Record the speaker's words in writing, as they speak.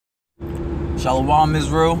Shalom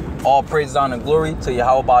Israel, all praise, honor, and glory to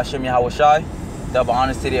Yahweh Ba'Shem Yahweh Shai. Double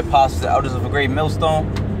honors to the apostles and elders of a great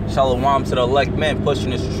millstone. Shalom to the elect men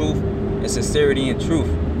pushing this truth and sincerity and truth.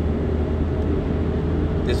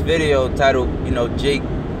 This video titled, Jake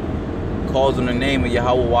calls on the name of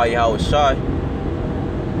Yahweh Yahweh Shai,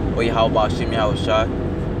 or Yahweh Ba'Shem Yahweh Shai,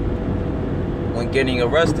 when getting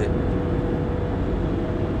arrested.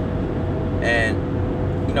 And,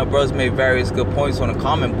 brothers made various good points on the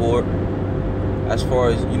comment board as far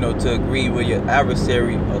as, to agree with your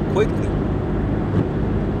adversary quickly.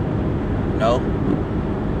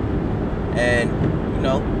 And,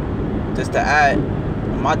 just to add,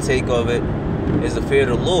 my take of it is the fear of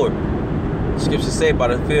the Lord. The scriptures say, by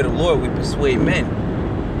the fear of the Lord, we persuade men.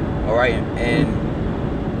 All right?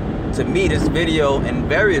 And to me, this video and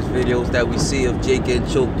various videos that we see of Jake getting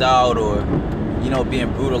choked out or,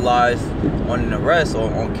 being brutalized on an arrest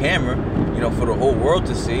or on camera, for the whole world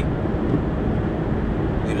to see,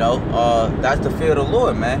 that's the fear of the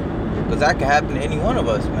Lord, man. Because that can happen to any one of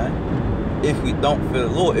us, man. If we don't fear the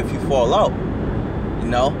Lord, if you fall out,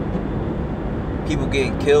 people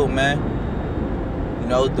getting killed, man.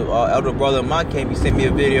 The elder brother of mine came, he sent me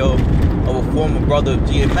a video of a former brother of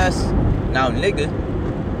GMS, now nigga,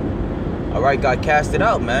 alright, got casted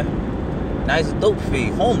out, man. Now he's a dope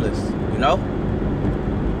fiend, homeless,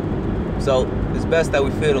 So it's best that we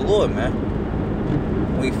fear the Lord, man.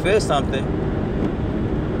 When you fear something,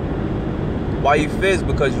 why you fear is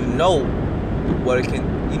because you know what it can,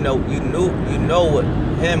 you know what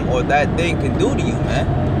him or that thing can do to you, man.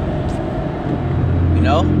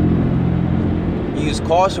 You use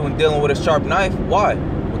caution when dealing with a sharp knife. Why?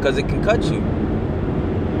 Because it can cut you.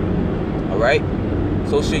 Alright?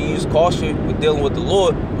 So should you use caution when dealing with the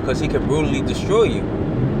Lord, because he can brutally destroy you.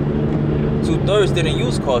 2/3 didn't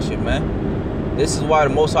use caution, man. This is why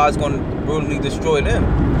the Most High is going to brutally destroy them.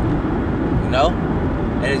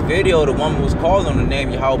 In his video, the woman was calling on the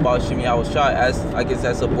name Yahweh Ba'Shem Yahweh Shai, as I guess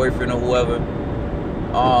that's a boyfriend or whoever,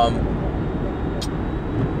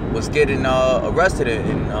 was getting arrested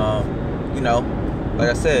and like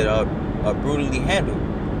I said, brutally handled.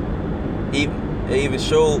 They even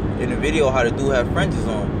showed in the video how the dude had fringes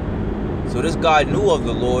on. So this guy knew of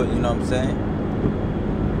the Lord, you know what I'm saying?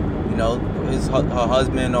 Her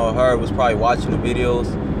husband or her was probably watching the videos,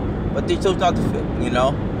 but they chose not to fit,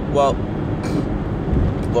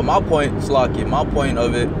 But my point, Slaki, my point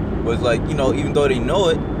of it was like, even though they know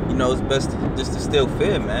it, it's best just to still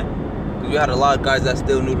fear, man. Because you had a lot of guys that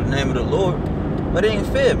still knew the name of the Lord, but they didn't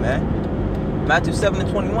fear, man. Matthew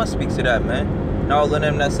 7:21 speaks to that, man. Now all of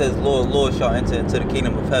them that says, Lord, Lord, shall enter into the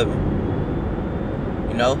kingdom of heaven.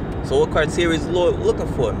 So what criteria is the Lord looking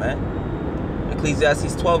for, man?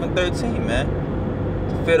 Ecclesiastes 12:13, man.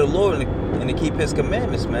 To fear the Lord and to keep his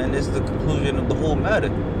commandments, man. This is the conclusion of the whole matter.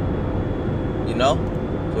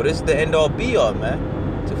 So this is the end all be all, man.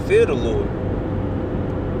 To fear the Lord.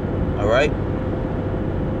 Alright?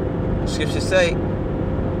 Scriptures say,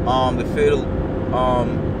 the fear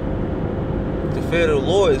of the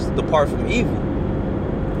Lord is to depart from evil.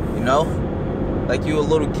 Like you a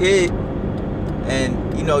little kid and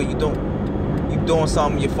you doing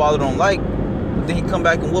something your father don't like, but then he come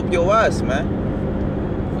back and whoop your ass, man.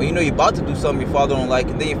 Or you're about to do something your father don't like,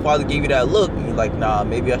 and then your father gave you that look and you're like, nah,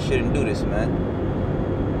 maybe I shouldn't do this, man.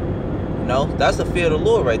 That's the fear of the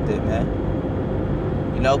Lord right there, man.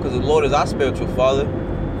 Because the Lord is our spiritual father.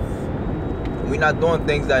 We're not doing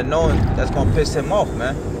things that knowing that's gonna piss him off,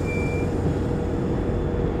 man.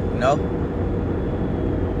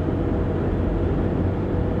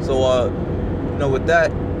 So with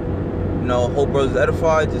that, hope brothers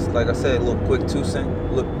edified. Just like I said, a little quick 2 cents.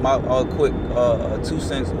 Look, my quick 2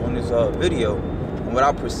 cents on this video and what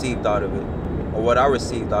I perceived out of it, or what I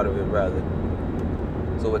received out of it rather.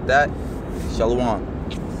 So with that, shalom.